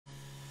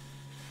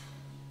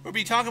We'll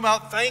be talking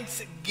about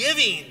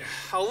Thanksgiving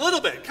a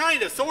little bit,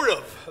 kind of, sort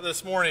of,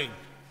 this morning.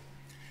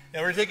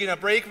 And we're taking a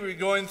break. We're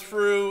going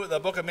through the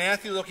book of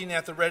Matthew, looking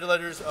at the red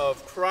letters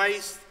of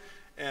Christ.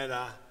 And,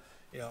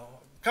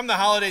 come the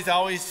holidays, I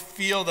always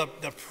feel the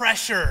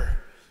pressure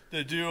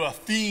to do a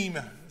theme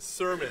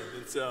sermon.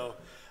 And so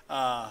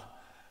I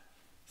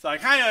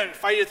kind of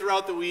fight it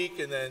throughout the week,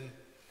 and then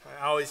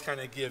I always kind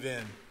of give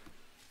in.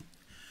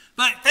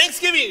 But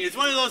Thanksgiving is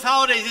one of those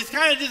holidays, it's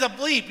kind of just a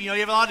bleep. You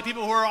have a lot of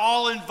people who are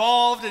all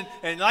involved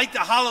and like the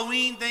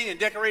Halloween thing and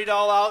decorate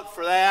all out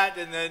for that.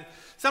 And then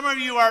some of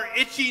you are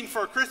itching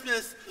for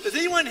Christmas. Does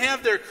anyone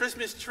have their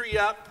Christmas tree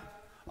up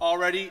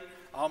already?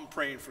 I'm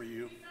praying for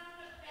you.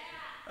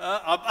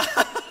 That's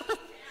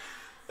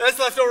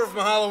left over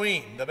from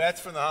Halloween. The bats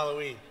from the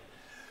Halloween.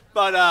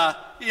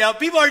 But,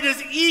 people are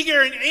just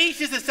eager and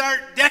anxious to start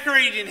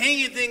decorating and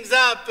hanging things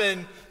up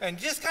and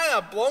just kind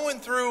of blowing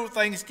through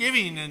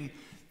Thanksgiving. And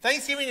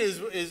Thanksgiving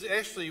is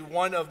actually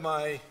one of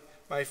my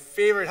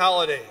favorite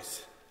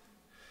holidays.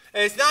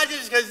 And it's not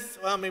just because,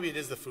 well, maybe it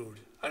is the food.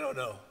 I don't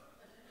know.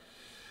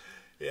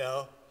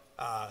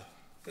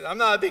 I'm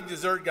not a big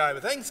dessert guy,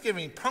 but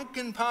Thanksgiving,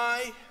 pumpkin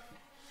pie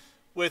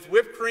with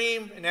whipped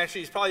cream, and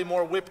actually it's probably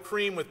more whipped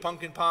cream with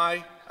pumpkin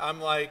pie.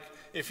 I'm like,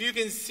 if you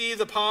can see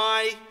the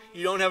pie,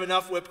 you don't have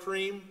enough whipped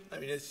cream. I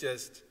mean, it's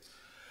just,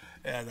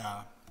 and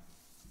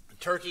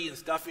turkey and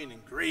stuffing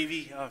and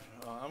gravy.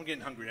 I'm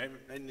getting hungry. I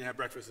didn't have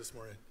breakfast this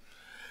morning.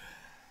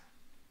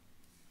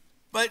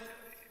 But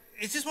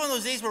it's just one of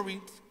those days where we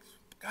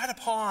got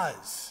to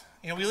pause.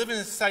 We live in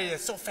a society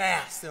that's so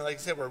fast. And like I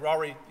said, we're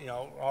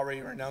already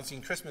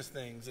announcing Christmas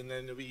things, and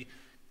then it'll be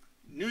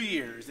New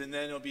Year's, and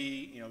then it'll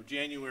be,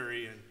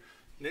 January,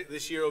 and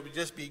this year it'll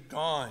just be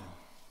gone.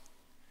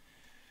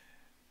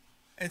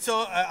 And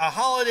so a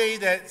holiday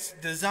that's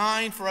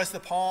designed for us to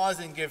pause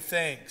and give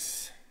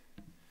thanks.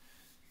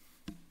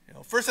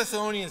 1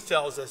 Thessalonians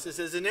tells us, it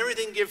says, "In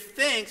everything give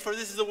thanks, for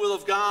this is the will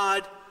of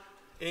God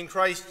in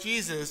Christ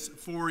Jesus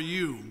for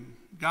you."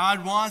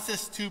 God wants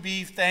us to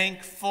be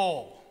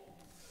thankful.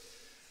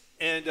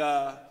 And,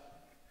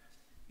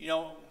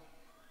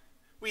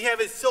 we have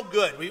it so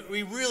good.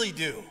 We really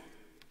do.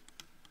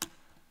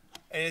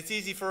 And it's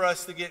easy for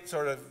us to get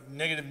sort of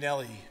negative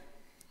Nelly.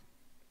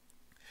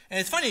 And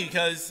it's funny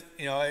because,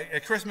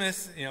 at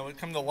Christmas, it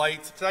come to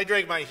lights. Because I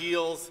drag my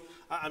heels.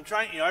 I'm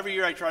trying, every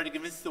year I try to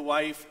convince the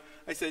wife.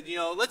 I said,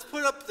 let's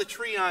put up the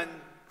tree on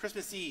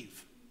Christmas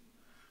Eve.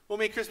 We'll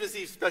make Christmas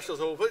Eve special,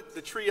 so we'll put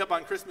the tree up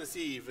on Christmas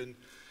Eve. And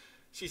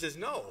she says,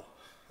 no.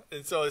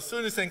 And so as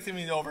soon as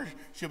Thanksgiving is over,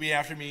 she'll be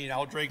after me, and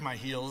I'll drag my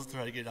heels to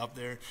try to get up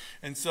there.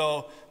 And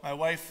so my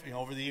wife,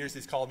 over the years,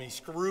 has called me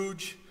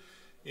Scrooge,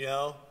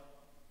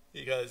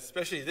 because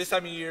especially this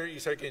time of year, you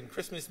start getting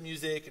Christmas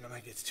music, and I'm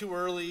like, it's too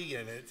early,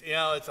 and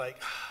it's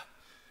like,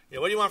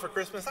 what do you want for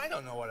Christmas? I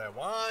don't know what I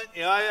want.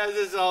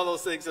 This is all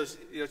those things. So,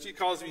 she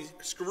calls me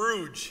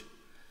Scrooge.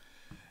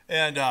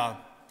 And, but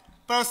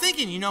I was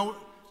thinking,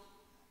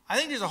 I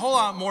think there's a whole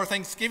lot more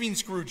Thanksgiving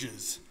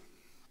Scrooges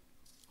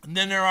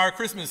than there are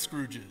Christmas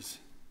Scrooges.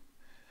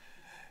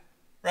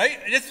 Right?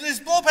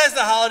 Just blow past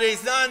the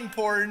holidays, not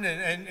important,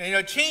 and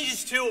it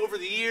changes too over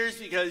the years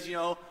because,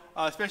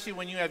 especially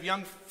when you have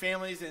young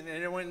families and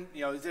everyone,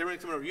 is everyone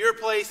coming over your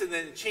place, and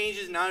then it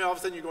changes. Now all of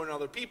a sudden you're going to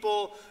other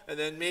people, and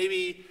then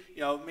maybe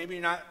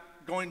you're not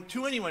going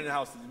to anyone in the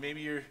house.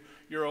 Maybe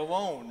you're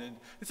alone, and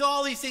so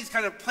all these things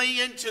kind of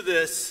play into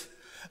this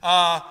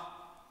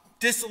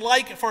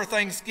dislike for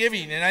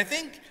Thanksgiving. And I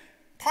think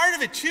part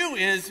of it too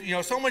is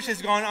so much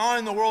has gone on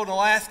in the world in the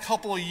last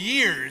couple of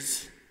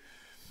years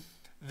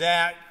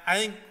that I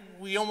think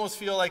we almost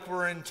feel like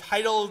we're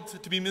entitled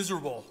to be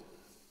miserable.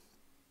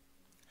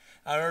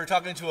 I remember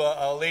talking to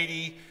a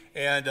lady,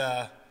 and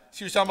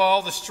she was talking about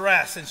all the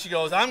stress, and she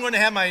goes, "I'm going to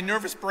have my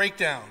nervous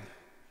breakdown."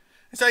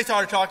 And so I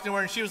started talking to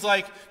her, and she was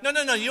like,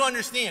 no, you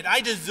understand. I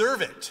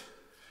deserve it.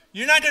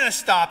 You're not going to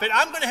stop it.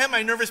 I'm going to have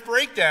my nervous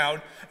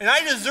breakdown, and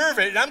I deserve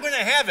it, and I'm going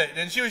to have it.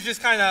 And she was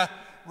just kind of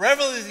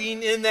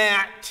reveling in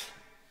that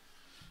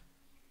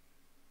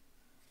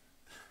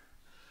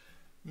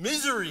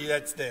misery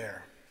that's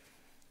there.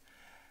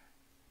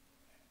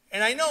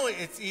 And I know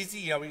it's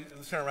easy, we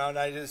turn around,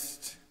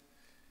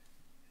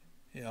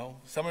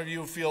 some of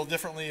you feel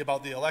differently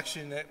about the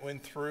election that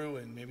went through,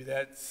 and maybe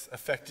that's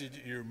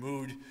affected your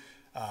mood.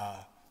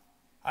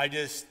 I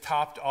just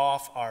topped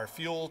off our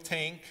fuel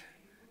tank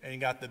and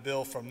got the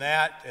bill from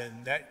that,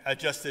 and that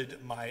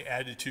adjusted my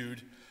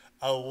attitude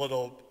a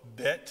little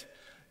bit.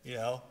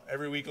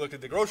 Every week look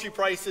at the grocery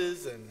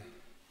prices, and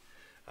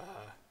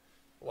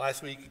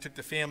last week took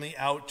the family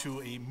out to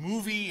a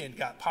movie and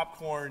got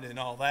popcorn and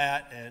all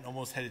that, and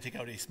almost had to take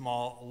out a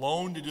small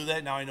loan to do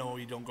that. Now I know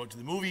we don't go to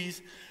the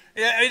movies.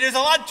 There's a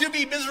lot to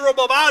be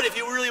miserable about if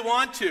you really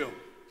want to.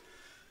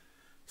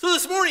 So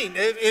this morning,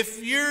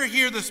 if you're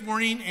here this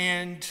morning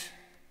and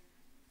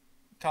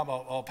talk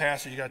about,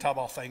 Pastor, you got to talk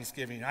about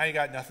Thanksgiving. I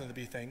got nothing to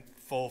be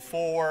thankful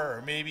for.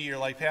 Or maybe you're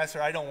like,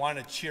 Pastor, I don't want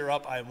to cheer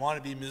up. I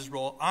want to be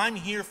miserable. I'm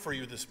here for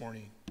you this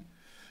morning.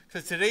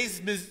 Because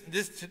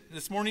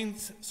this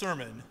morning's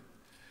sermon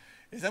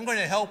is I'm going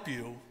to help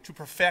you to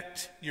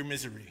perfect your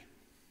misery.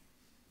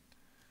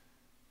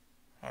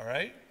 All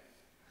right?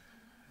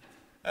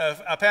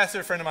 A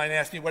pastor friend of mine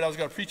asked me what I was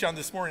going to preach on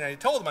this morning. I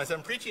told him, I said,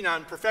 I'm preaching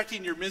on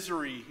perfecting your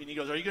misery. And he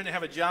goes, are you going to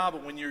have a job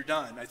when you're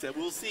done? I said,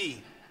 we'll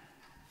see.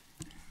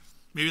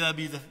 Maybe that'll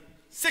be the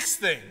sixth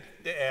thing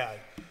to add.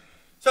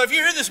 So if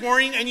you're here this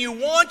morning and you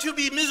want to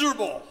be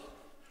miserable,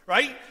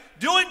 right?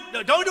 Don't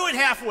do it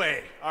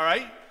halfway, all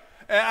right?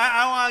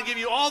 I want to give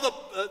you all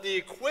the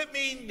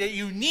equipment that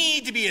you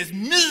need to be as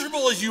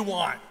miserable as you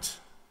want,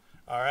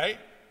 all right?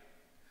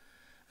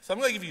 So I'm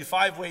going to give you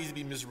 5 ways to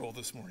be miserable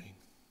this morning.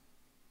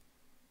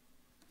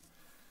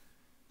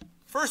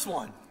 First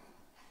one,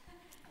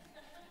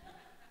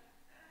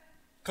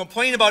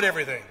 complain about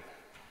everything.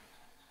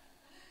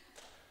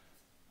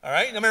 All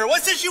right? No matter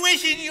what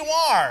situation you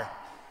are,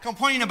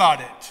 complain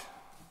about it.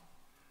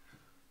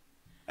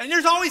 And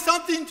there's always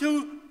something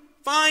to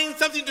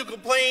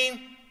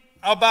complain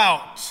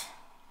about.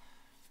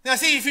 Now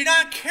see, if you're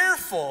not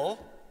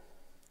careful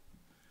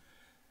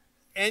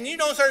and you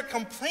don't start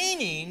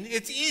complaining,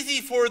 it's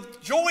easy for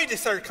joy to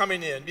start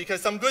coming in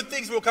because some good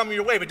things will come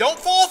your way, but don't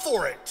fall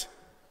for it.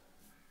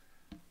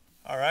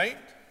 All right?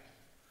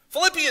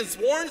 Philippians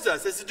warns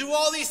us to do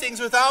all these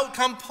things without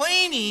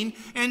complaining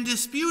and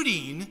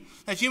disputing,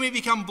 that you may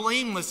become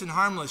blameless and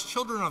harmless,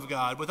 children of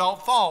God,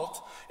 without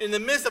fault, in the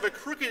midst of a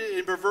crooked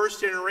and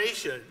perverse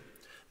generation,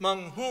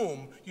 among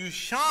whom you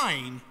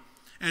shine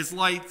as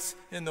lights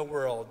in the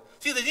world.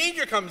 See, the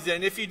danger comes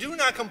in if you do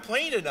not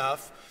complain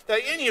enough, that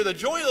in you the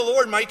joy of the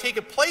Lord might take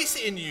a place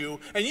in you,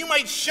 and you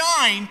might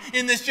shine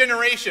in this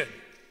generation.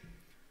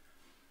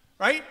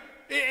 Right?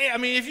 I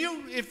mean,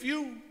 if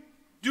you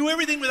do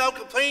everything without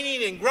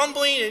complaining and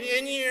grumbling and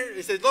in here,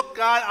 it says, look,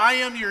 God, I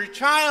am your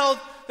child,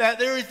 that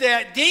there is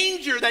that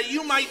danger that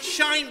you might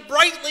shine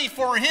brightly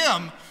for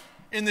him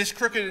in this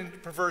crooked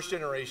and perverse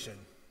generation.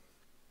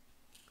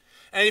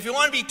 And if you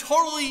want to be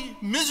totally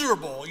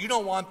miserable, you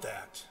don't want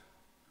that.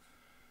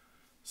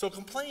 So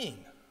complain.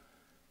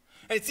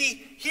 And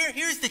see,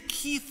 here's the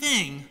key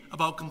thing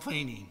about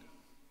complaining.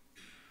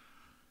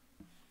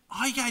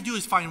 All you got to do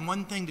is find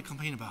one thing to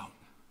complain about.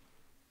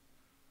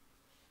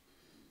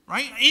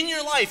 Right? In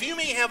your life, you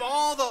may have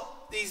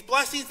all these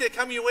blessings that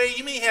come your way.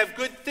 You may have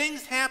good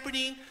things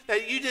happening that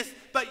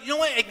but you know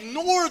what?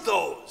 Ignore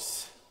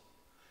those.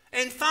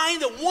 And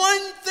find the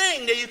one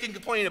thing that you can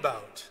complain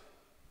about.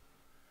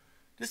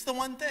 Just the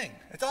one thing.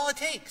 That's all it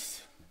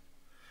takes.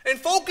 And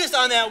focus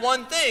on that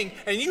one thing,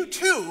 and you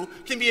too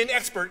can be an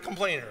expert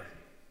complainer.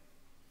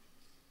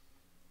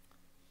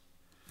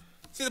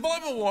 See, the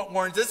Bible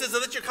warns us, is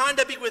let your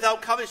conduct be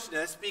without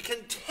covetousness. Be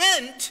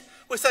content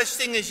with such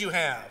thing as you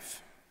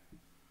have.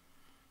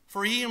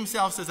 For he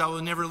himself says, I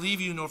will never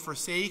leave you nor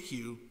forsake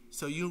you,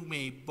 so you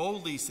may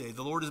boldly say,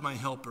 the Lord is my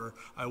helper.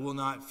 I will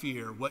not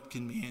fear. What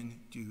can man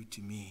do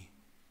to me?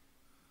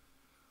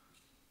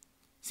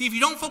 See, if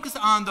you don't focus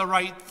on the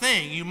right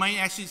thing, you might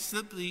actually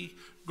simply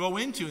go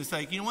into and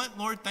say, you know what,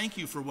 Lord, thank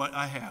you for what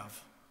I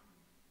have.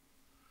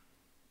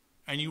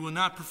 And you will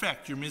not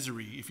perfect your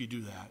misery if you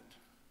do that.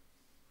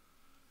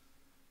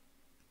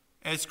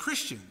 As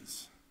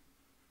Christians,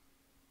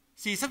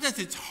 see, sometimes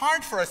it's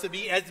hard for us to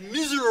be as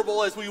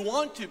miserable as we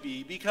want to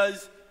be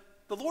because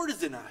the Lord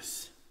is in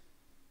us.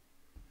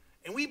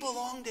 And we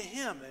belong to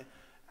him.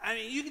 I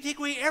mean, you can take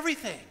away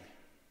everything.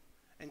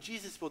 And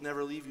Jesus will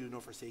never leave you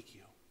nor forsake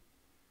you.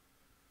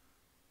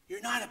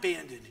 You're not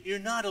abandoned. You're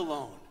not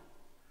alone.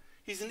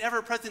 He's an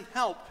ever-present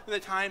help in the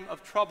time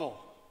of trouble.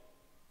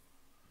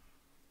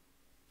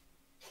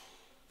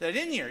 That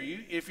in here,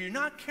 if you're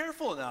not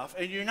careful enough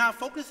and you're not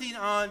focusing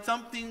on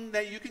something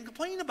that you can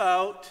complain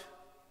about,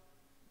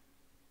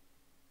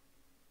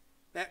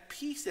 that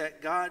peace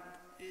that God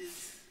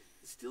is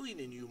instilling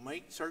in you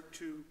might start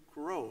to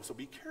grow. So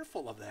be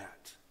careful of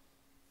that.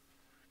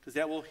 Because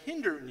that will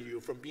hinder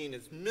you from being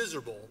as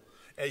miserable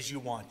as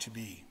you want to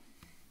be.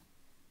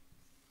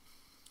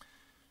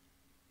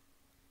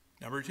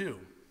 Number 2,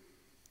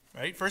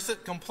 right?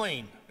 First,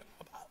 complain,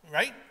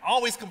 right?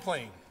 Always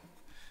complain.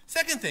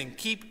 Second thing,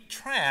 keep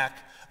track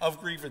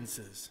of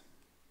grievances.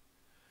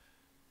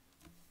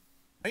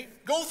 Right?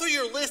 Go through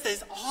your list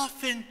as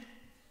often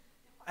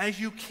as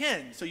you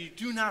can so you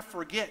do not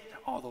forget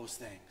all those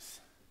things.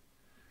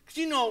 Because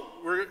you know,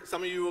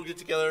 some of you will get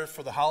together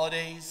for the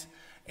holidays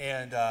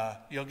and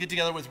you'll get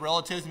together with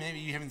relatives maybe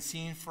you haven't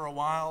seen for a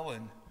while.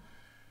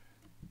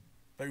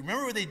 But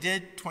remember what they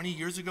did 20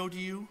 years ago to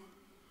you?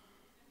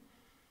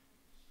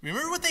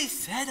 Remember what they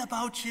said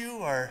about you,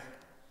 or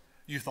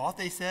you thought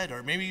they said,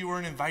 or maybe you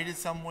weren't invited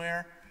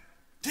somewhere?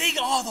 Dig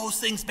all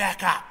those things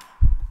back up.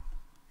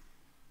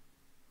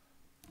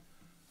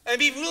 And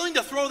be willing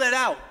to throw that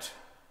out.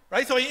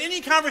 Right? So in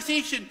any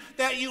conversation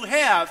that you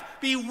have,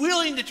 be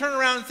willing to turn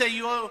around and say,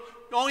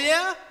 oh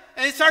yeah?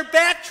 And start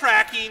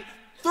backtracking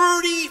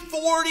 30,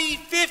 40,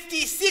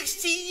 50,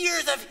 60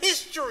 years of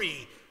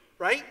history.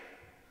 Right?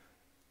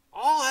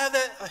 All have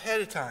that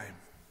ahead of time.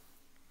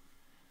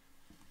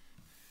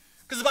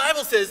 Because the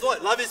Bible says,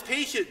 look, love is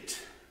patient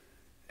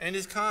and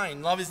is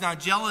kind. Love is not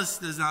jealous,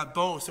 does not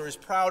boast, or is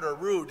proud or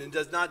rude, and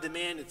does not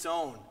demand its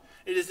own.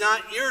 It is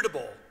not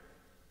irritable,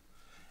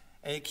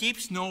 and it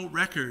keeps no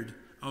record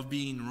of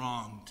being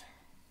wronged.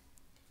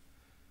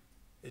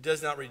 It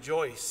does not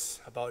rejoice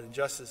about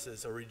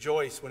injustices or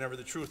rejoice whenever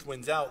the truth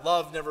wins out.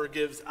 Love never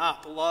gives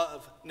up.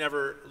 Love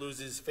never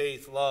loses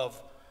faith. Love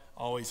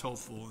always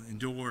hopeful,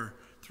 endure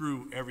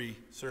through every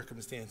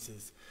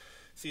circumstances.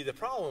 See, the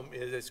problem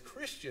is, as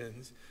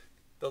Christians,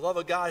 the love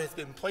of God has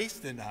been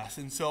placed in us.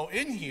 And so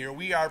in here,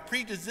 we are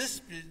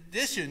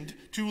predispositioned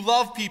to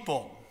love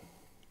people.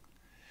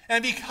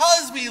 And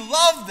because we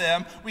love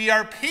them, we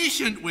are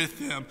patient with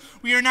them.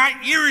 We are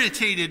not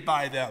irritated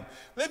by them.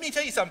 Let me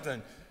tell you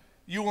something.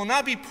 You will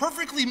not be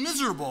perfectly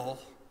miserable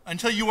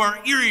until you are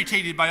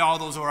irritated by all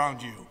those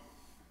around you.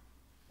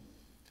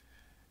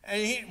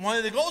 And one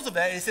of the goals of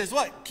that, it says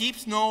what?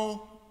 Keeps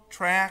no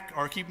track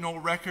or keep no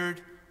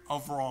record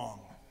of wrong.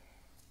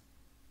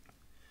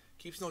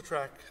 Keeps no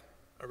track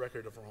or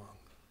record of wrong.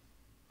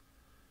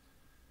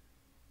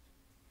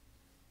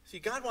 See,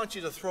 God wants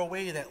you to throw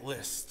away that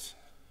list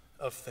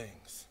of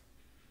things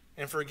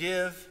and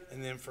forgive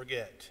and then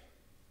forget.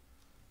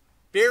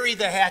 Bury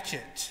the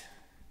hatchet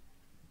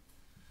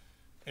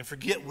and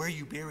forget where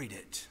you buried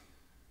it.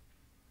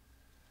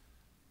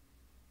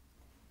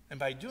 And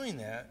by doing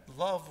that,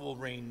 love will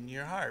reign in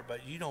your heart,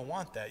 but you don't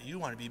want that. You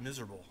want to be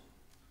miserable.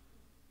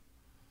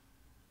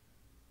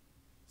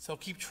 So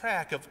keep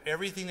track of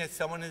everything that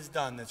someone has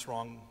done that's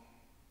wrong.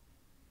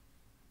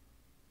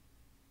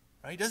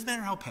 Right? It doesn't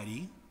matter how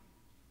petty.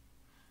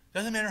 It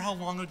doesn't matter how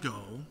long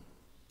ago.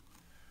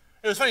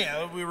 It was funny,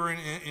 we were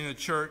in a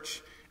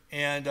church,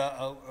 and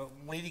a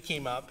lady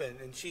came up,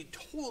 and she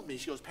told me,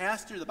 she goes,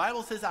 Pastor, the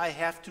Bible says I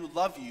have to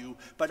love you,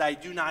 but I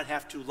do not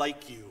have to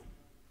like you.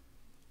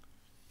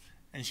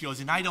 And she goes,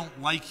 and I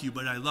don't like you,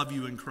 but I love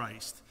you in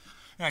Christ.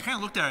 And I kind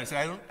of looked at her and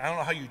said, I don't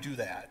know how you do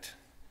that.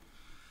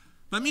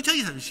 But let me tell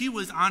you something. She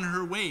was on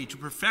her way to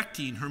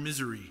perfecting her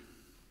misery.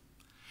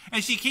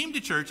 And she came to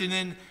church, and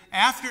then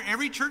after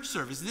every church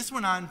service, this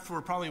went on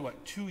for probably,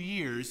 2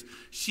 years,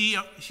 she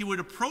would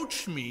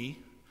approach me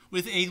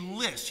with a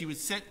list. She would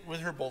sit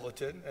with her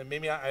bulletin, and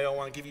maybe I don't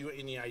want to give you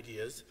any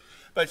ideas,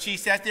 but she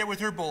sat there with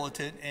her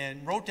bulletin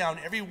and wrote down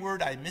every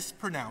word I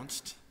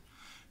mispronounced.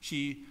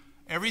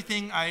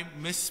 Everything I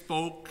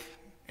misspoke,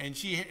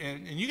 and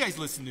you guys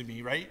listen to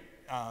me, right?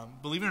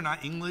 Believe it or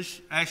not,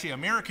 English, actually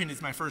American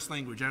is my first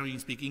language. I don't even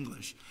speak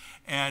English.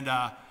 And,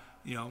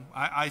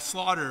 I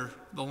slaughter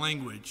the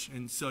language.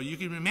 And so you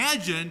can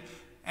imagine,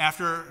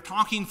 after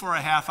talking for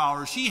a half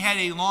hour, she had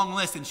a long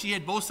list, and she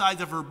had both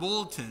sides of her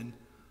bulletin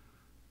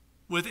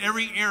with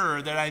every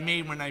error that I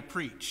made when I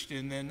preached.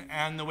 And then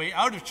on the way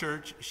out of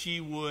church,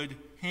 she would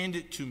hand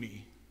it to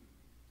me.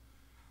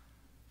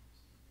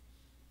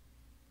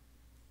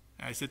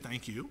 And I said,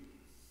 thank you.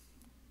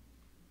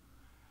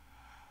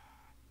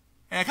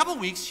 And a couple of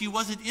weeks, she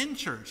wasn't in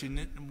church.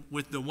 And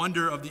with the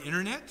wonder of the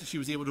internet, she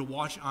was able to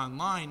watch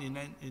online.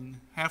 And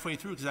halfway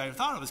through, because I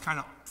thought it was kind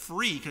of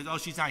free,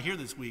 because, she's not here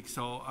this week.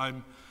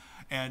 But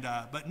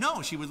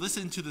no, she would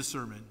listen to the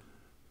sermon.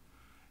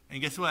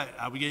 And guess what?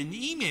 I would get an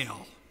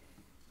email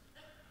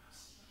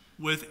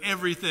with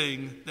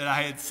everything that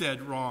I had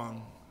said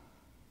wrong.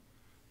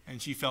 And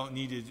she felt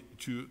needed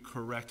to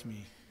correct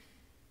me.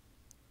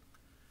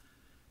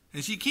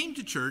 And she came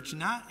to church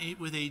not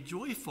with a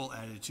joyful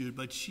attitude,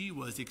 but she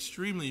was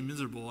extremely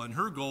miserable, and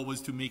her goal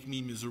was to make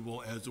me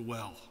miserable as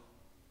well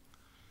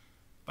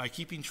by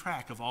keeping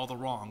track of all the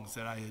wrongs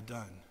that I had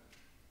done.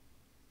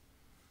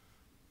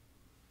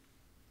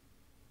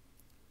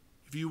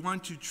 If you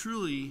want to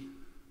truly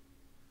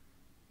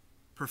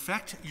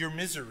perfect your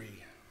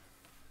misery,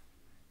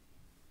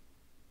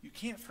 you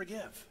can't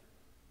forgive.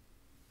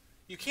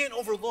 You can't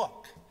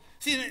overlook.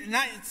 See,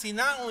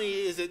 not only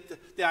is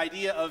it the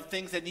idea of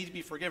things that need to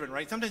be forgiven,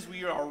 right? Sometimes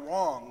we are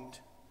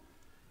wronged,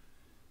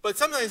 but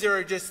sometimes there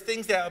are just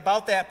things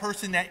about that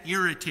person that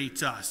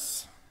irritates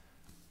us.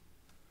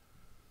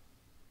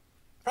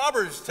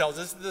 Proverbs tells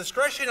us the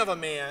discretion of a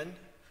man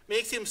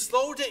makes him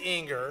slow to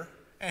anger,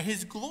 and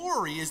his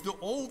glory is to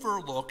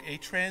overlook a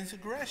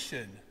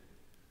transgression.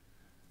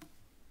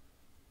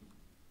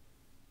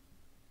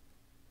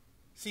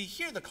 See,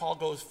 here the call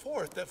goes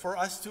forth that for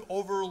us to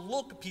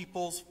overlook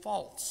people's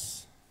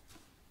faults.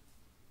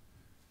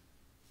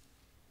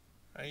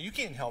 You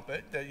can't help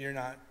it that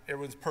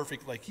everyone's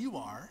perfect like you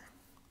are.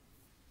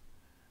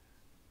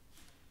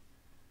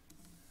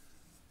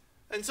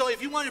 And so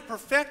if you want to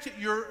perfect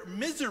your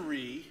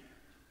misery,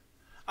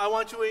 I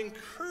want to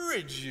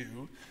encourage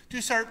you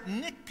to start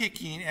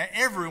nitpicking at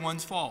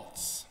everyone's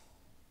faults.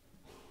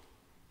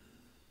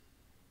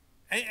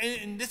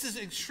 And this is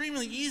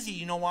extremely easy.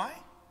 You know why?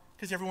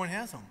 Because everyone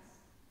has them.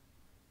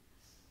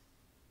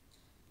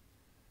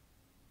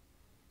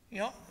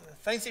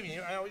 Thanksgiving,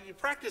 you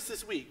practice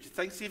this week.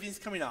 Thanksgiving's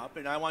coming up,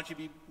 and I want you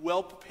to be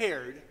well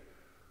prepared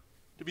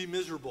to be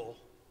miserable.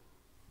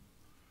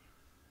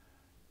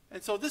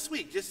 And so this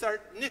week, just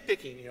start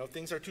nitpicking.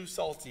 Things are too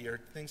salty,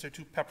 or things are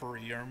too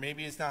peppery, or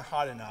maybe it's not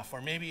hot enough,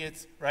 or maybe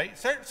it's, right?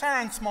 Start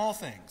on small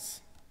things.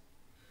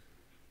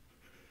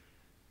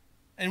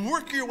 and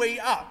work your way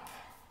up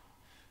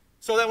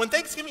so that when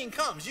Thanksgiving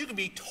comes, you can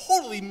be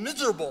totally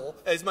miserable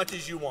as much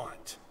as you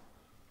want.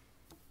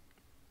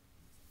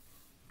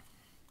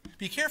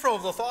 Be careful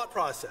of the thought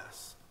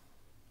process.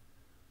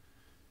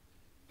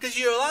 Because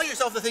you allow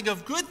yourself to think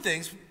of good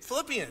things.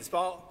 Philippians,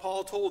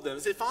 Paul told them,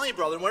 he said, finally,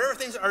 brethren, whatever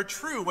things are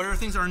true, whatever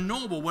things are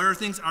noble, whatever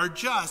things are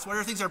just,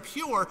 whatever things are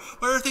pure,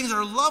 whatever things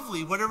are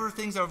lovely, whatever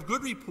things are of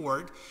good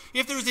report,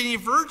 if there's any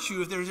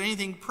virtue, if there's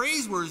anything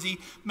praiseworthy,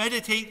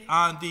 meditate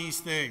on these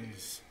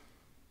things.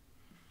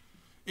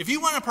 If you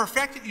want to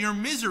perfect your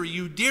misery,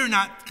 you dare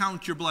not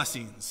count your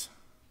blessings.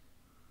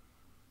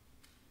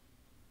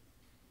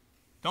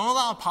 Don't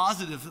allow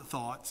positive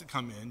thoughts to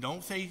come in.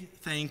 Don't say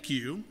thank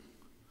you.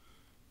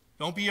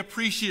 Don't be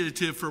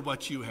appreciative for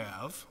what you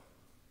have,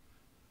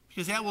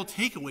 because that will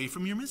take away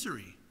from your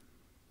misery.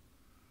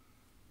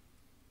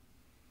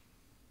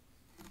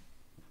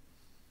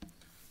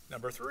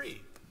 Number 3.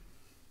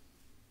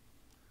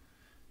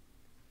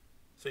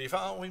 So you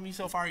following me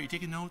so far? Are you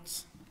taking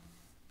notes?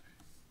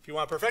 If you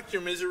want to perfect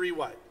your misery,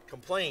 what?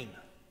 Complain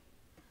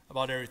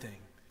about everything.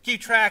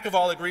 Keep track of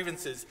all the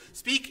grievances.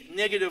 Speak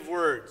negative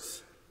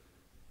words.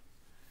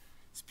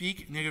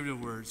 Speak negative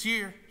words.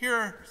 Here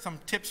are some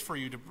tips for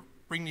you to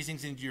bring these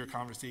things into your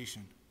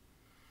conversation.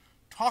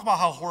 Talk about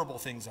how horrible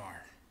things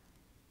are.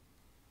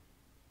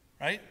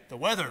 Right? The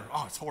weather,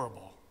 oh, it's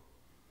horrible.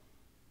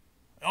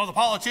 Oh, the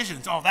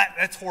politicians, oh,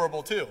 that's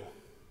horrible too.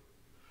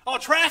 Oh,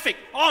 traffic,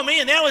 oh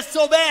man, that was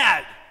so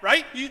bad.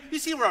 Right? You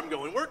see where I'm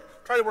going.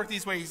 Try to work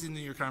these ways into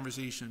your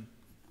conversation.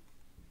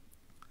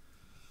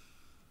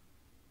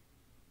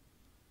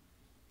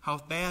 How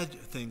bad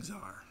things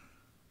are.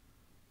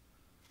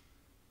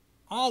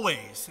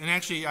 Always, and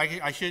actually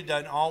I should have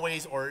done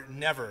always or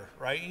never,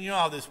 right? And you know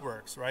how this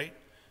works, right?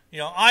 You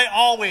know, I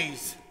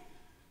always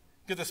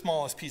get the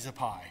smallest piece of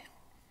pie.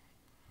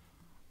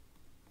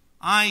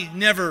 I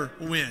never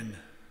win.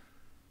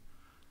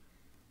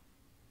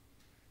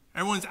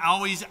 Everyone's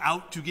always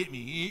out to get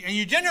me. And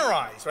you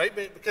generalize, right?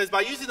 Because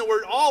by using the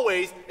word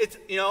always, it's,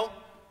 you know,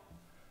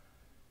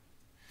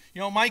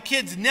 my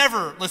kids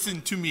never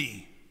listen to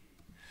me.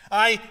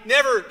 I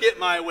never get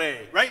my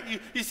way, right?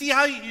 You see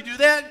how you do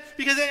that?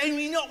 Because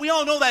we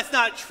all know that's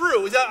not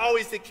true. It's not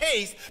always the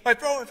case. By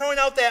throwing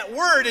out that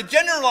word, it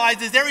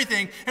generalizes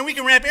everything, and we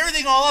can wrap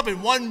everything all up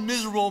in one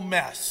miserable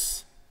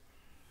mess.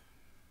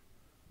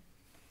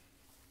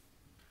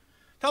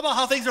 Talk about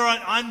how things are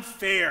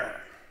unfair.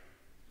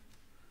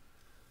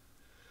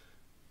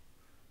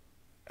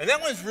 And that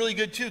one's really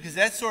good too, because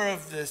that's sort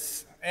of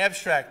this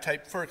abstract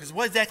type word, because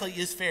what exactly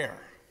is fair?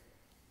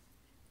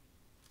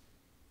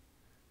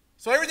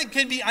 So everything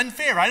can be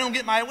unfair. I don't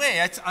get my way.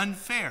 That's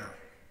unfair.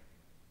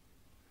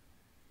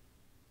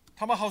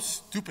 Talk about how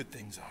stupid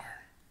things are.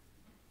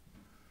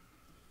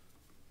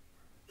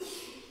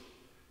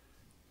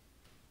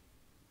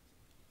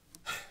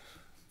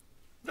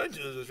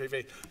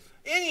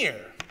 In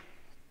here,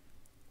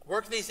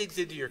 work these things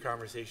into your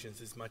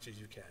conversations as much as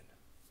you can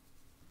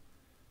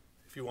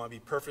if you want to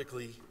be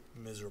perfectly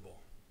miserable.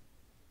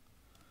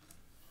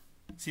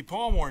 See,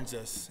 Paul warns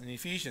us in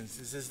Ephesians.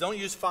 He says, don't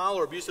use foul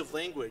or abusive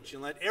language,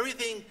 and let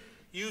everything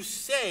you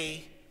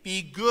say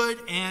be good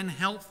and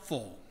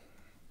helpful,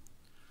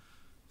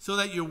 so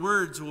that your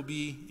words will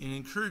be an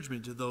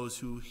encouragement to those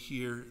who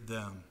hear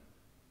them.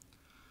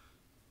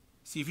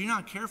 See, if you're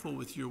not careful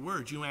with your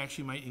words, you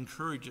actually might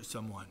encourage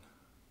someone.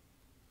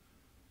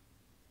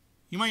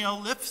 You might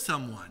uplift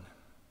someone.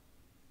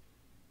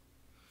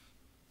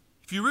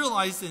 If you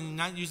realize, in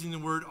not using the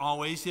word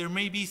always, there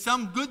may be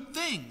some good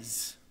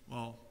things.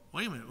 Well,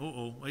 wait a minute.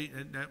 Wait,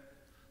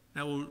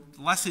 that will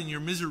lessen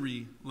your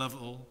misery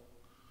level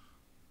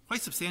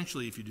quite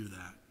substantially if you do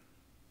that.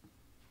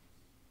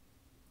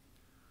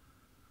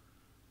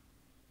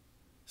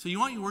 So you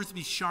want your words to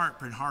be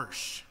sharp and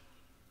harsh.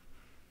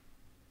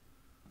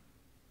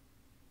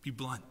 Be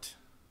blunt.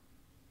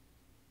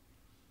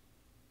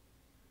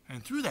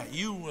 And through that,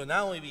 you will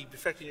not only be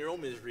perfecting your own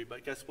misery,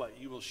 but guess what?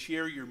 You will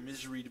share your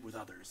misery with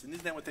others. And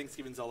isn't that what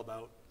Thanksgiving is all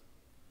about?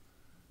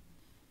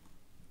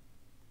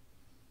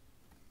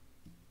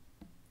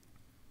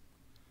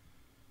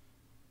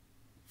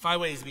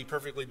 Five ways to be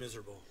perfectly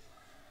miserable.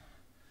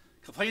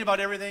 Complain about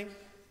everything.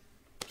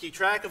 Keep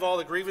track of all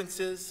the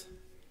grievances.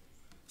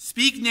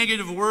 Speak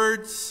negative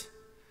words.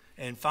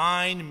 And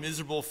find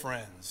miserable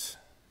friends.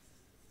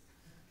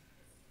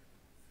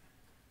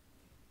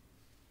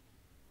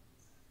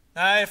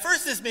 Now, at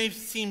first this may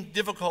seem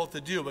difficult to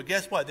do, but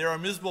guess what? There are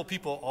miserable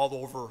people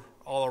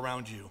all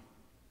around you.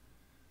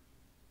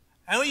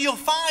 And what you'll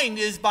find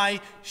is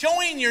by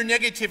showing your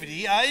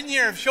negativity, in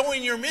here of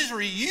showing your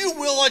misery, you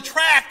will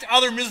attract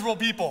other miserable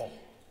people.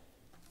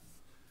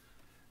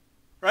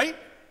 Right?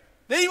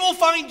 They will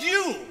find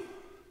you.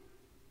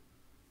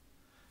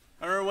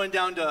 I remember I went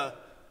down to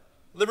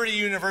Liberty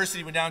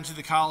University, went down to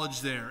the college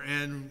there,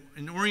 and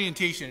in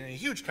orientation, a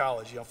huge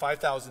college,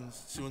 5,000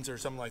 students or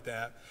something like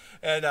that.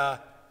 And I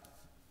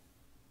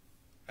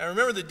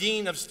remember the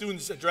dean of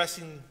students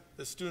addressing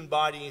the student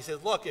body. He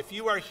said, look, if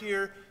you are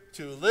here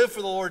to live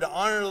for the Lord, to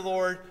honor the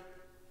Lord,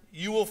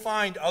 you will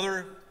find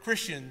other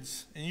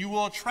Christians, and you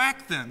will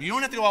attract them. You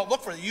don't have to go out and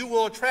look for it. You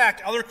will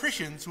attract other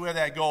Christians who have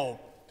that goal.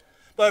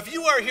 But if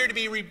you are here to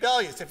be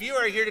rebellious, if you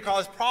are here to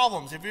cause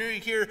problems, if you're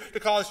here to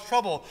cause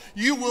trouble,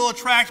 you will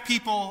attract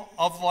people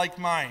of like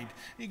mind.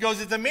 He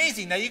goes, it's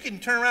amazing that you can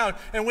turn around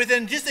and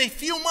within just a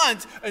few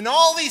months, and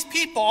all these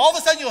people, all of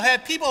a sudden you'll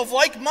have people of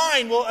like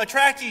mind will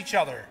attract each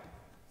other.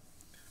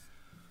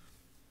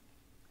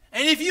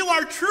 And if you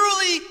are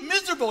truly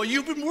miserable,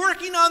 you've been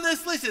working on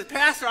this list.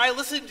 Pastor, I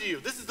listened to you.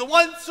 This is the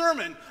one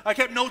sermon I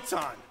kept notes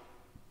on.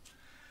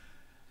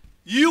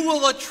 You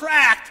will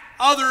attract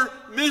other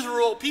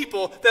miserable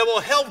people that will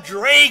help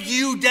drag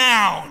you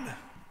down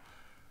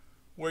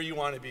where you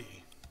want to be.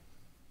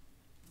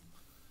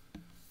 A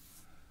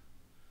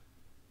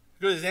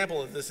good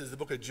example of this is the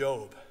book of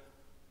Job.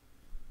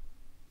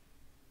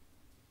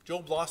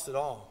 Job lost it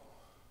all.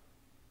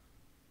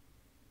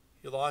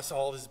 He lost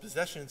all of his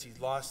possessions. He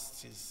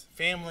lost his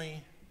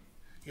family.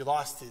 He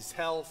lost his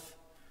health.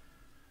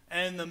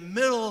 And in the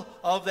middle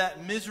of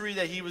that misery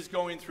that he was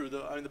going through,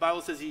 the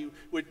Bible says he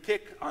would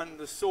pick on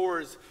the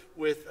sores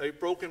with a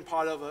broken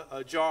pot of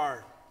a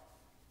jar.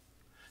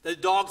 The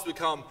dogs would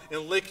come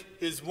and lick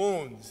his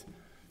wounds.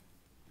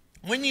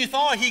 When you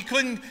thought he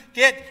couldn't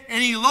get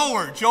any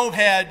lower, Job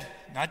had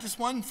not just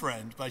one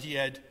friend, but he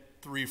had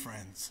 3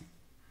 friends.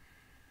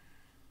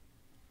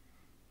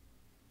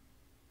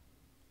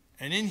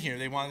 And in here,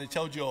 they wanted to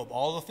tell Job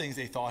all the things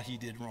they thought he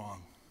did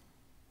wrong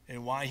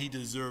and why he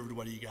deserved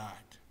what he got.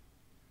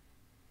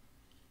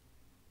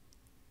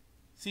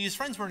 See, his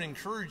friends weren't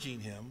encouraging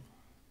him.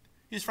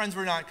 His friends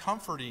were not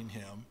comforting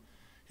him.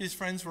 His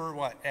friends were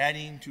what?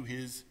 Adding to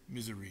his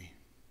misery.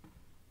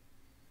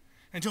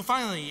 Until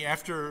finally,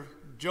 after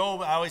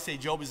Job, I always say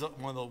Job is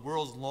one of the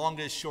world's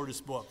longest,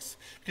 shortest books.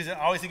 Because I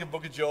always think of the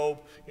book of Job,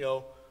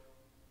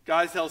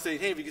 God tells saying,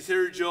 hey, if you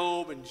consider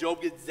Job, and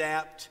Job gets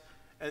zapped,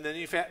 and then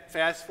you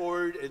fast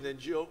forward, and then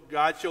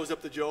God shows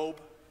up to Job,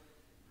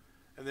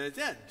 and then it's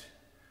end.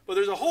 But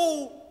there's a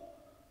whole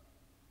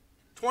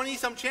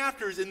 20-some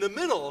chapters in the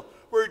middle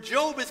where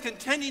Job is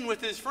contending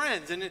with his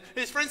friends, and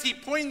his friends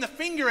keep pointing the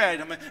finger at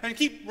him and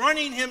keep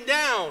running him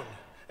down.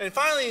 And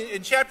finally,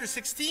 in chapter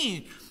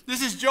 16,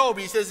 this is Job.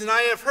 He says, and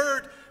I have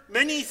heard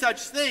many such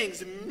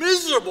things.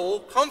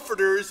 Miserable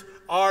comforters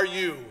are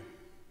you.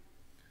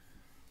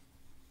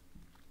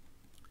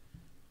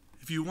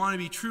 If you want to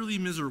be truly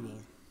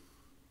miserable,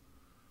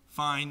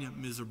 find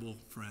miserable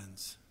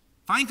friends.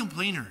 Find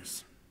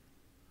complainers.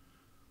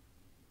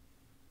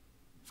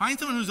 Find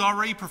someone who's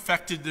already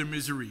perfected their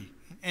misery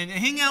and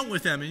hang out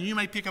with them, and you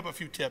might pick up a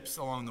few tips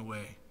along the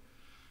way.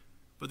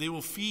 But they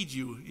will feed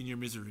you in your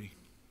misery.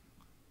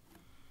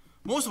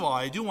 Most of all,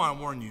 I do want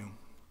to warn you,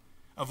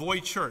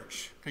 avoid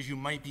church because you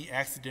might be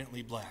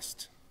accidentally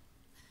blessed.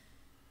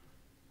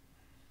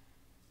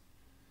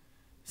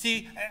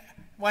 See,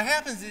 what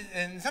happens is,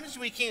 and sometimes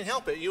we can't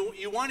help it,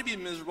 you want to be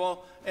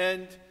miserable,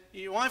 and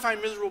you want to find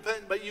miserable,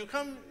 but you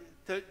come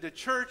to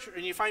church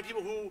and you find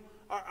people who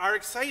are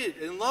excited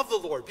and love the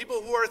Lord,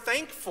 people who are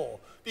thankful.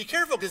 Be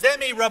careful, because that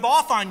may rub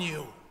off on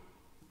you.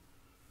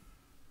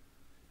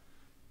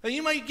 And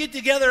you might get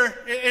together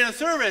in a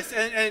service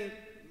and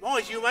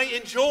you might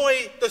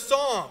enjoy the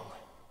song.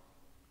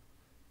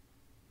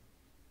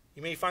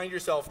 You may find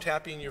yourself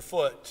tapping your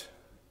foot,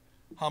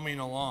 humming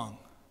along.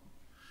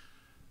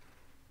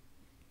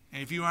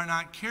 And if you are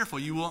not careful,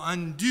 you will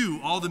undo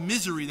all the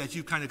misery that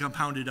you kind of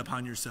compounded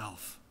upon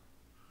yourself.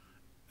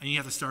 And you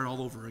have to start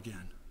all over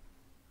again.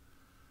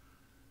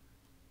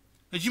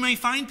 That you may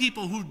find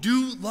people who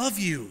do love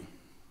you,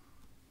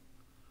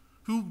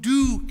 who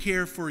do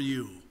care for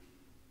you.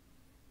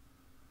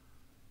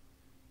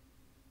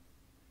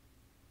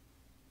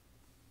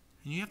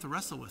 And you have to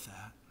wrestle with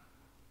that.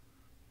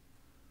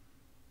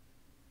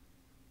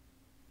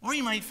 Or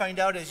you might find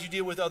out as you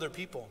deal with other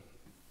people.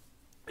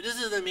 This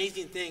is an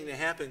amazing thing that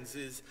happens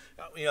is,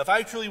 if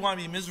I truly want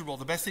to be miserable,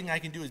 the best thing I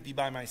can do is be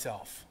by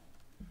myself.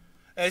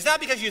 And it's not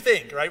because you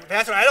think, right?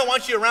 Pastor, I don't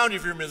want you around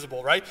if you're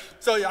miserable, right?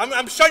 So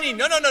I'm shunning.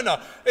 No.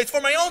 It's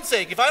for my own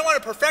sake. If I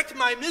want to perfect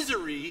my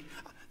misery,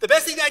 the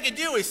best thing I can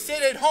do is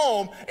sit at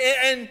home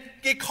and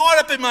get caught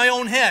up in my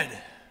own head.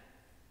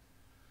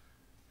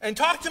 And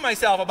talk to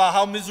myself about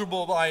how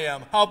miserable I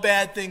am, how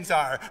bad things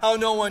are, how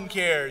no one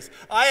cares.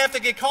 I have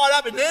to get caught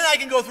up, and then I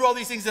can go through all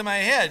these things in my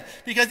head.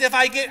 Because if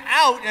I get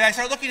out and I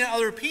start looking at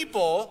other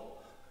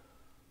people,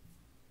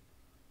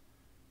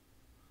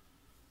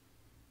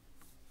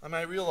 I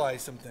might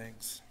realize some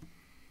things,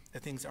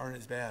 that things aren't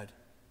as bad.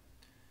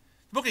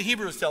 The book of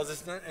Hebrews tells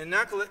us, and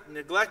not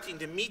neglecting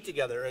to meet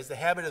together as the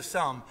habit of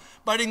some,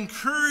 but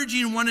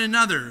encouraging one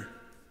another,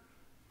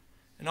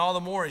 and all the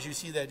more as you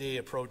see that day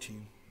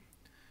approaching.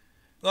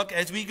 Look,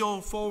 as we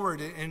go forward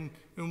and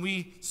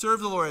we serve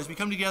the Lord, as we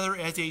come together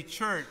as a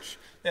church,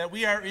 that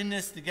we are in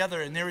this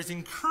together, and there is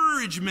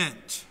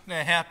encouragement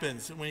that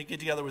happens when you get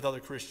together with other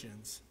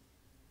Christians.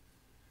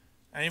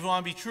 And if you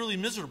want to be truly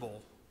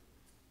miserable,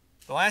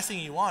 the last thing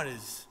you want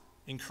is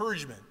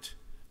encouragement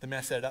to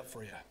mess that up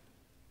for you.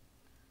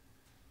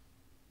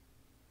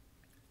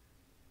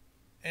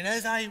 And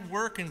as I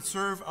work and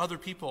serve other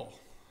people,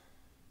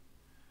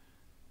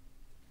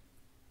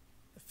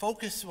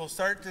 focus will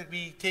start to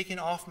be taken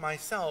off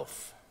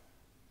myself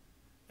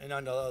and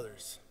onto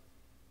others.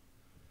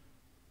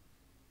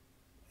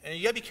 And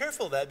you got to be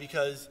careful of that,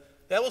 because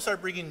that will start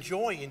bringing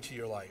joy into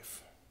your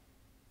life.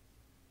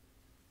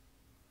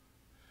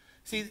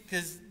 See,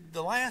 because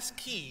the last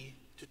key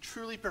to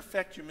truly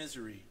perfect your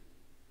misery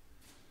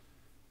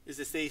is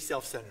to stay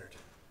self-centered.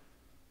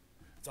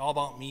 It's all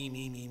about me,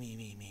 me, me, me,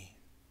 me, me.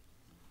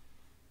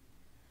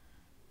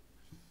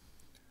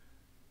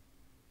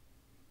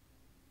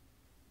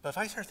 But if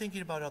I start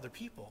thinking about other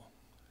people,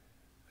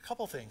 a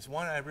couple things.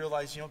 One, I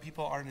realize,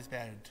 people aren't as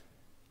bad.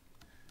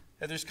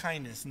 That there's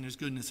kindness and there's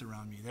goodness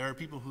around me. There are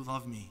people who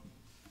love me.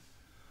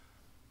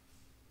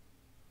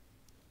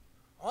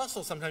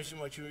 Also, sometimes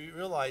what you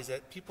realize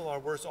that people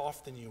are worse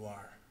off than you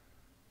are.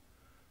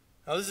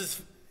 Now, this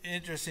is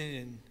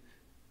interesting.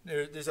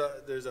 And there's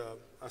a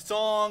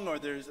song, or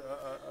there's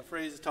a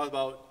phrase that talks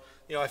about,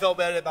 I felt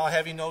bad about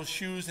having no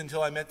shoes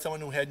until I met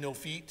someone who had no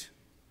feet.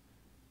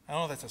 I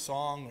don't know if that's a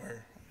song,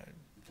 or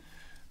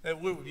that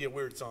would be a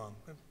weird song.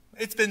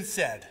 It's been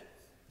said.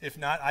 If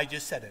not, I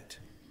just said it.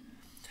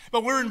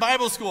 But we're in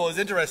Bible school. It's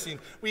interesting.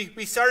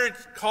 We started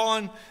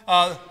calling,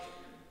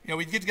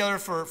 we'd get together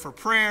for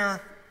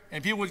prayer,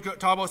 and people would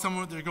talk about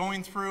something they're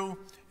going through,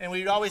 and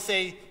we'd always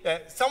say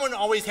that someone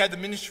always had the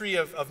ministry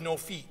of no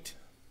feet.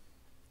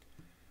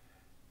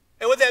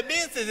 And what that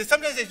means is that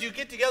sometimes as you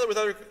get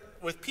together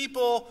with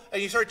people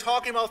and you start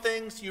talking about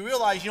things, you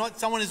realize,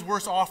 someone is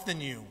worse off than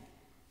you.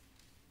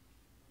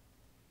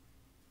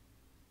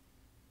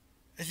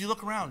 As you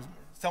look around,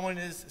 someone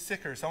is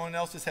sicker, someone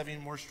else is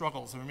having more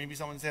struggles, or maybe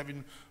someone's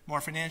having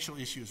more financial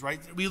issues, right?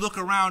 We look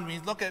around, we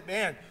look at,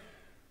 man,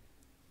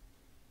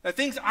 that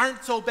things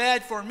aren't so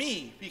bad for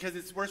me because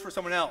it's worse for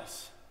someone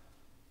else.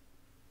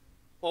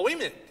 Well, wait a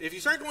minute. If you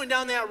start going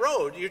down that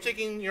road, you're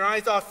taking your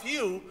eyes off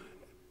you,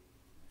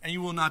 and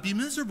you will not be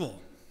miserable.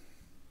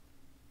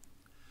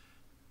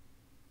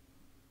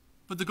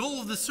 But the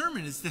goal of this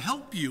sermon is to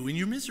help you in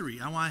your misery.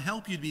 I want to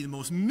help you to be the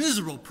most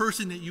miserable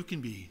person that you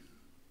can be.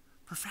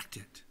 Perfect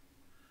it.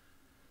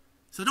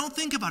 So don't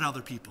think about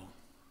other people.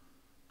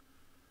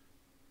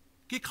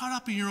 Get caught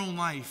up in your own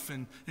life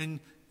and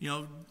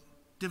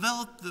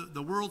develop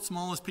the world's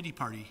smallest pity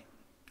party,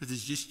 because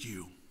it's just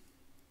you.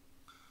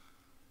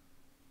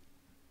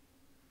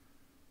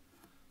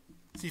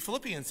 See,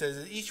 Philippians says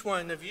that each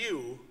one of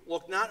you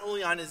look not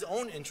only on his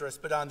own interests,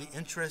 but on the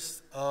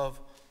interests of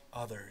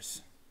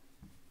others.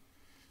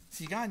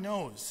 See, God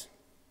knows.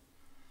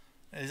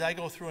 As I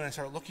go through and I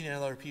start looking at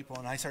other people,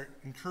 and I start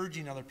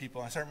encouraging other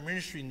people, and I start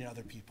ministering to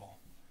other people,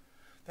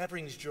 that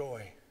brings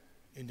joy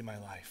into my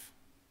life.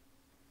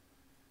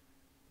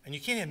 And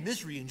you can't have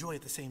misery and joy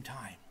at the same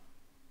time.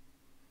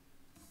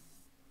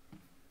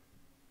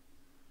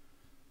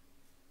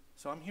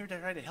 So I'm here to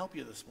try to help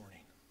you this morning.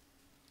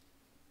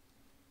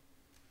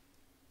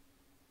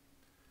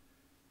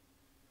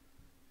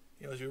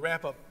 As we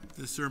wrap up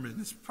this sermon,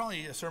 it's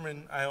probably a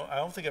sermon, I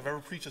don't think I've ever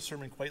preached a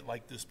sermon quite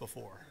like this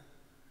before.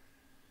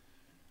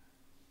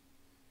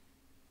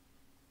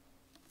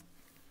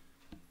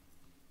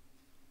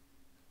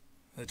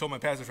 I told my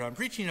pastor friend, I'm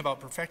preaching about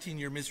perfecting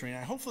your misery,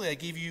 and hopefully I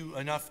gave you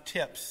enough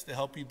tips to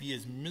help you be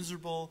as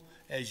miserable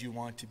as you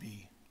want to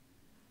be.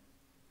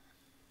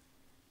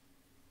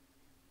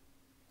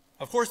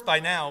 Of course, by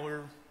now,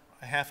 we're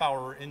a half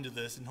hour into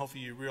this, and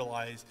hopefully you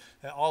realize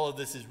that all of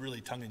this is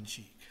really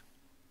tongue-in-cheek.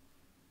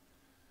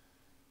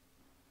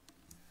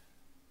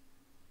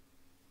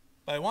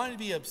 But I wanted to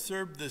be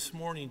absurd this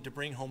morning to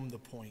bring home the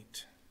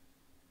point.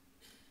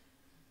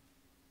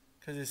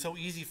 Because it's so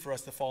easy for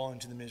us to fall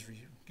into the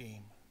misery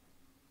game.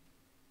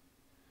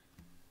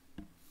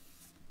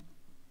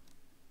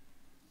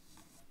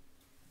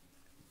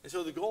 And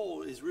so the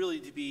goal is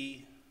really to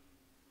be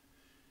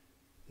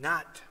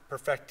not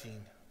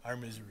perfecting our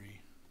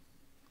misery.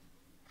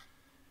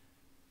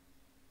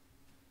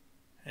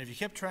 And if you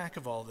kept track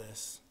of all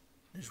this,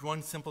 there's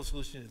one simple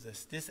solution to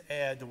this. Just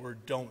add the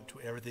word don't to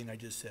everything I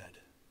just said.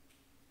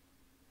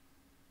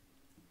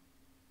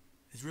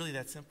 It's really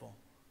that simple.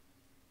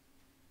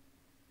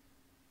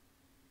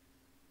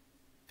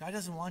 God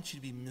doesn't want you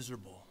to be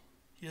miserable.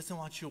 He doesn't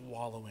want you to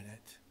wallow in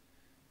it.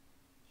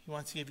 He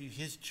wants to give you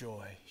his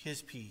joy,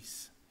 his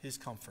peace, his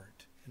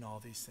comfort in all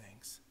these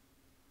things.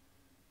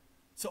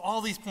 So all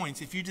these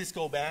points, if you just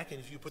go back and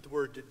if you put the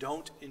word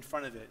don't in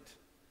front of it,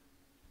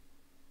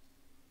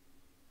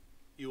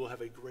 you will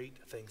have a great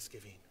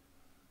Thanksgiving.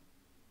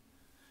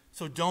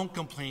 So don't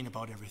complain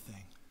about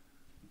everything.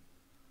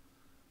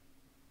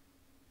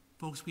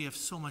 Folks, we have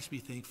so much to be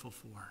thankful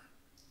for.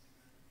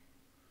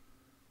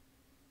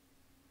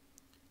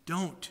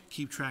 Don't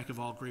keep track of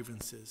all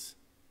grievances.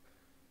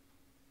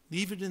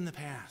 Leave it in the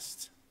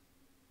past.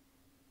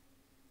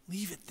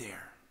 Leave it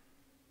there.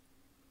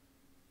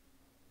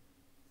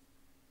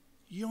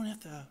 You don't have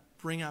to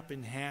bring up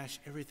and hash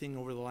everything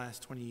over the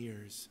last 20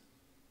 years,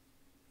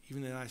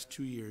 even the last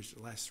 2 years,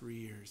 the last 3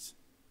 years.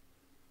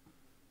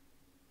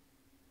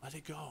 Let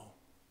it go.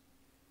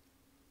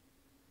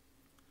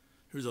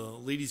 There's a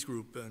ladies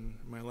group in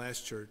my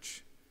last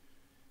church,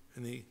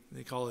 and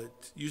they call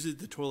it, use it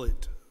the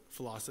toilet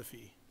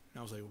philosophy. And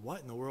I was like,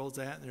 what in the world is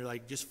that? And they're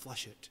like, just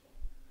flush it.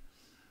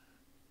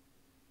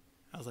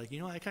 I was like,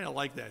 I kind of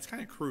like that. It's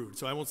kind of crude,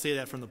 so I won't say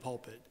that from the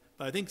pulpit.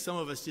 But I think some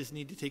of us just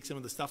need to take some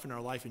of the stuff in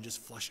our life and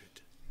just flush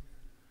it.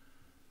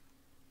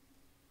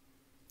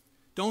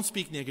 Don't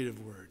speak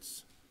negative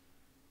words.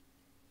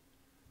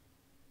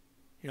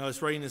 I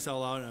was writing this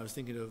all out, and I was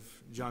thinking of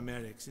John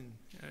Maddox, and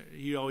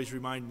he always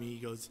reminded me, he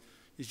goes,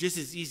 it's just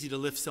as easy to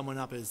lift someone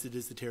up as it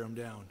is to tear them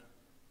down.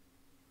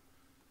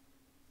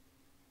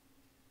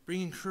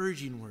 Bring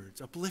encouraging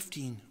words,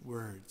 uplifting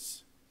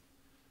words.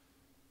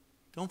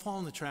 Don't fall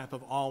in the trap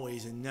of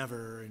always and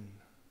never. And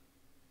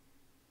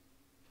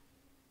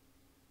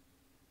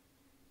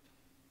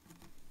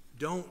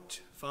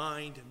don't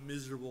find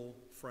miserable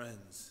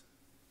friends.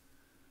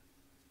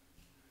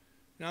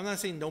 Now, I'm not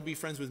saying don't be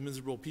friends with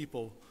miserable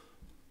people,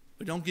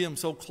 but don't get them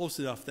so close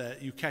enough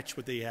that you catch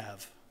what they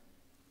have.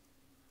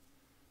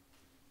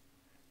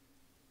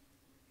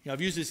 I've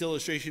used this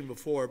illustration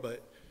before,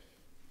 but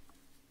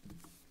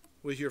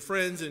with your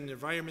friends and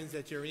environments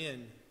that you're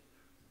in,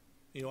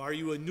 are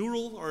you a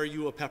noodle or are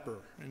you a pepper?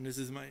 And this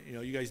is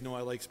you guys know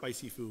I like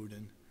spicy food.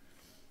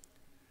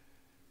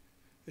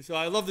 And so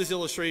I love this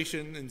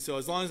illustration, and so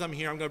as long as I'm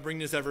here, I'm going to bring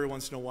this every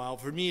once in a while.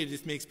 For me, it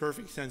just makes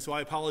perfect sense, so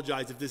I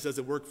apologize if this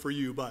doesn't work for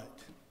you, but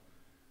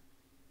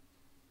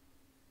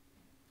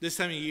this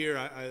time of year,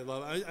 I don't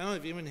know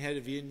if anyone had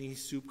a Vietnamese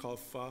soup called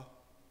pho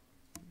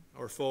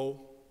or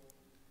pho.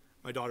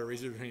 My daughter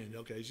raised her hand.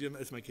 Okay,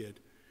 that's my kid.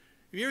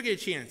 If you ever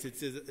get a chance,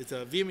 it's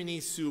a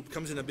Vietnamese soup,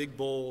 comes in a big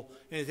bowl,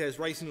 and it has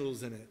rice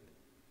noodles in it.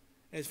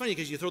 And it's funny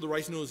because you throw the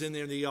rice noodles in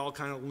there, and they all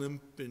kind of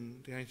limp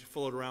and kind of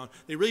float around.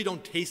 They really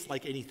don't taste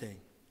like anything.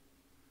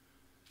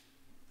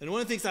 And one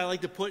of the things I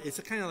like to put, it's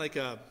kind of like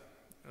a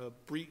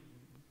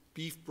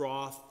beef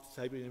broth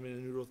type of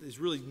noodle. It's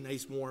really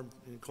nice, warm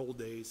in cold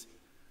days.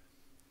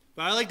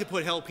 But I like to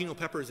put jalapeno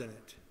peppers in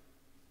it.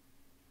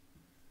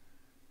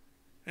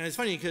 And it's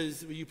funny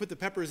because when you put the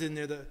peppers in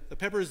there, the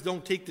peppers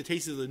don't take the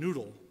taste of the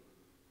noodle.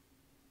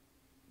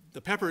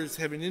 The peppers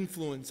have an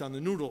influence on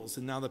the noodles,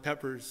 and now the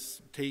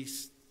peppers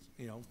taste,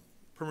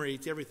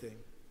 permeates everything.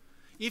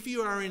 If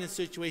you are in a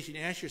situation,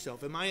 ask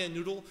yourself, am I a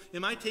noodle?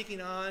 Am I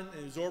taking on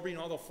and absorbing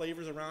all the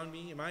flavors around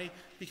me? Am I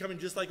becoming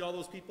just like all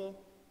those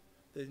people?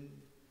 Then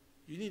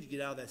you need to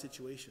get out of that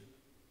situation.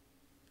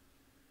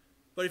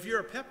 But if you're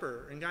a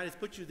pepper and God has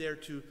put you there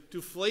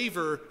to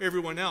flavor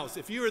everyone else,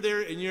 if you are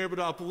there and you're able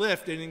to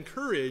uplift and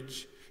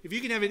encourage, if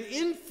you can have an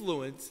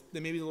influence,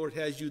 then maybe the Lord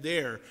has you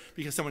there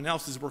because someone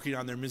else is working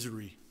on their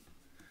misery.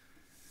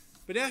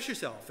 But ask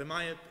yourself, am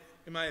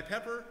I a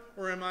pepper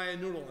or am I a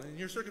noodle? And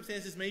your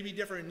circumstances may be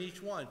different in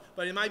each one,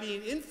 but am I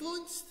being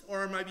influenced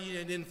or am I being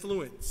an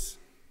influence?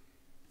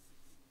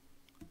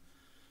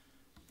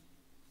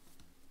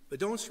 But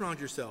don't surround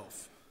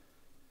yourself.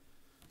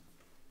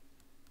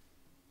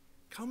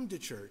 Come to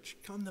church.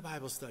 Come to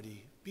Bible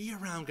study. Be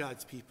around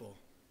God's people.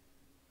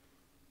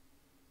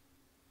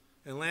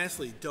 And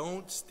lastly,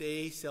 don't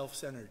stay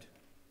self-centered.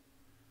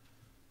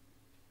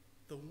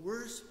 The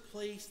worst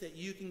place that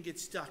you can get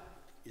stuck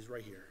is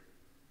right here.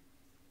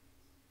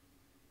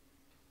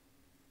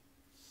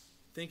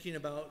 Thinking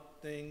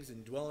about things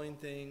and dwelling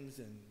things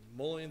and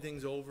mulling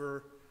things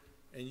over,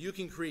 and you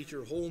can create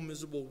your whole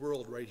miserable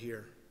world right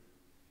here.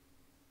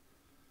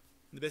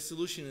 And the best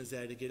solution is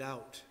that to get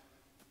out.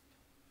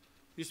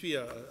 There used to be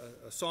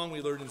a song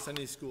we learned in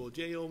Sunday school,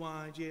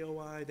 J-O-Y,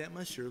 J-O-Y, that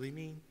must surely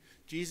mean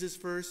Jesus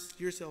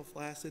first, yourself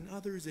last, and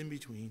others in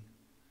between.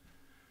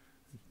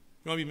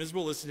 You want to be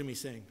miserable? Listen to me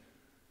sing.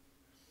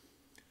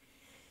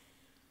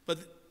 But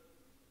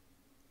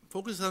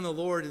focus on the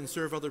Lord and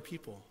serve other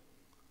people.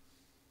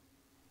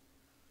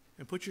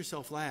 And put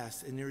yourself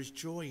last, and there's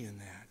joy in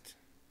that.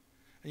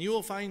 And you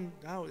will find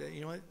out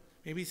that,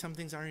 maybe some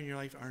things in your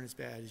life aren't as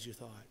bad as you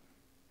thought.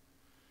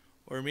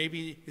 Or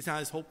maybe it's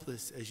not as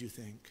hopeless as you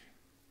think.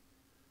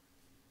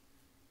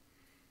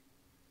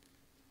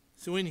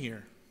 So in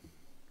here,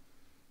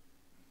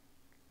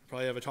 I'll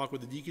probably have a talk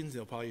with the deacons.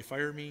 They'll probably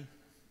fire me.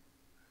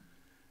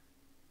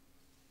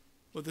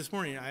 But this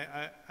morning,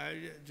 I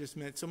just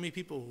met so many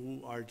people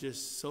who are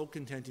just so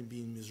content in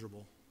being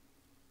miserable.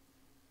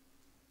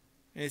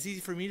 And it's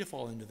easy for me to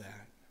fall into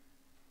that.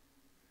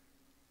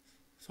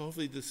 So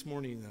hopefully this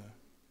morning,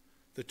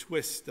 the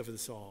twist of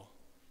this all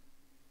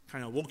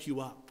kind of woke you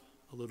up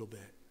a little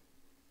bit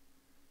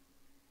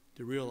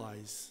to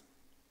realize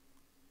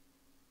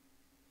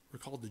we're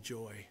called to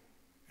joy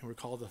and we're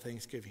called to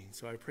thanksgiving.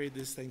 So I pray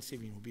this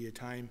Thanksgiving will be a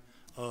time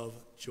of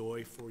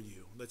joy for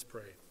you. Let's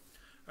pray.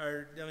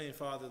 Our Heavenly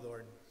Father,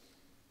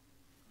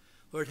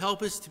 Lord,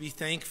 help us to be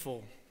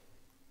thankful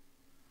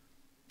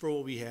for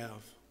what we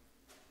have.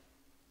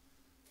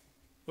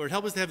 Lord,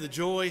 help us to have the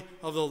joy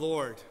of the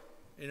Lord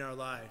in our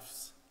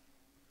lives.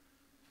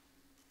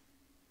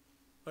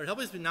 Lord, help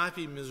us to not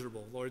be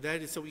miserable. Lord,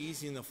 that is so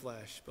easy in the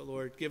flesh. But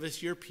Lord, give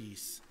us your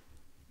peace.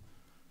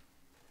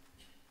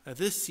 That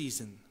this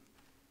season,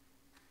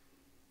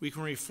 we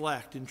can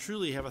reflect and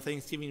truly have a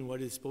Thanksgiving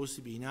what it's supposed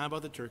to be. Not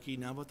about the turkey,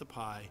 not about the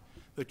pie,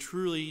 but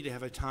truly to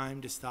have a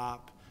time to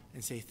stop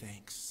and say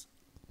thanks.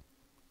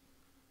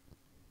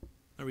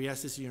 And we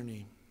ask this in your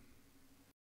name.